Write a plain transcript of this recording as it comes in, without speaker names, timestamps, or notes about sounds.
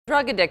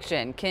Drug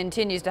addiction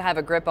continues to have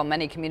a grip on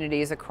many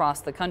communities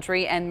across the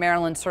country, and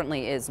Maryland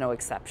certainly is no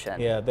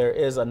exception. Yeah, there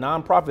is a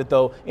nonprofit,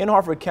 though, in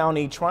Harford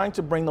County trying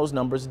to bring those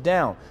numbers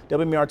down.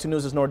 WMAR2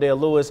 News' Nordea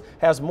Lewis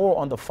has more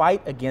on the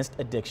fight against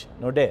addiction.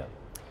 Nordea.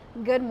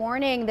 Good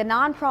morning. The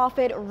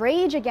nonprofit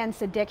Rage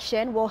Against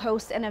Addiction will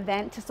host an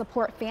event to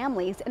support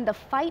families in the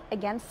fight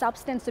against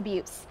substance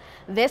abuse.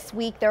 This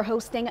week, they're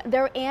hosting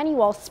their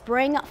annual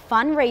spring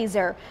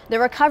fundraiser. The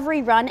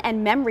Recovery Run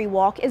and Memory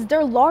Walk is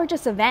their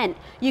largest event.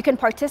 You can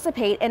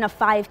participate in a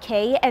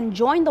 5K and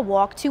join the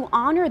walk to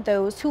honor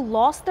those who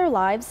lost their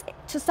lives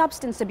to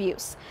substance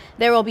abuse.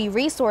 There will be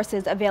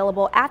resources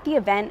available at the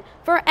event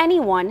for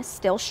anyone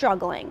still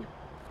struggling.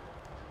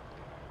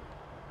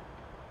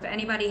 If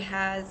anybody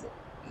has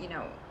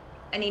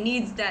any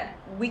needs that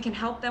we can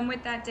help them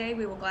with that day,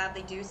 we will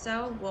gladly do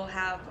so. We'll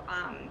have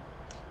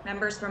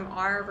members from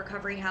our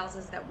recovery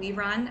houses that we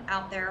run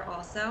out there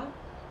also.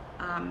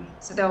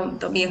 So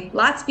there'll be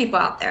lots of people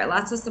out there,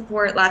 lots of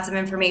support, lots of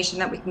information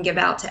that we can give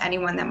out to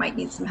anyone that might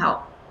need some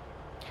help.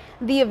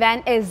 The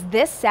event is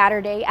this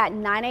Saturday at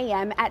 9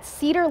 a.m. at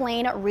Cedar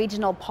Lane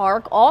Regional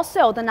Park.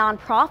 Also, the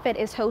nonprofit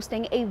is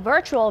hosting a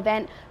virtual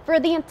event for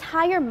the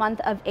entire month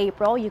of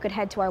April. You could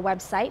head to our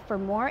website for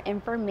more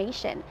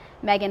information.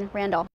 Megan, Randall.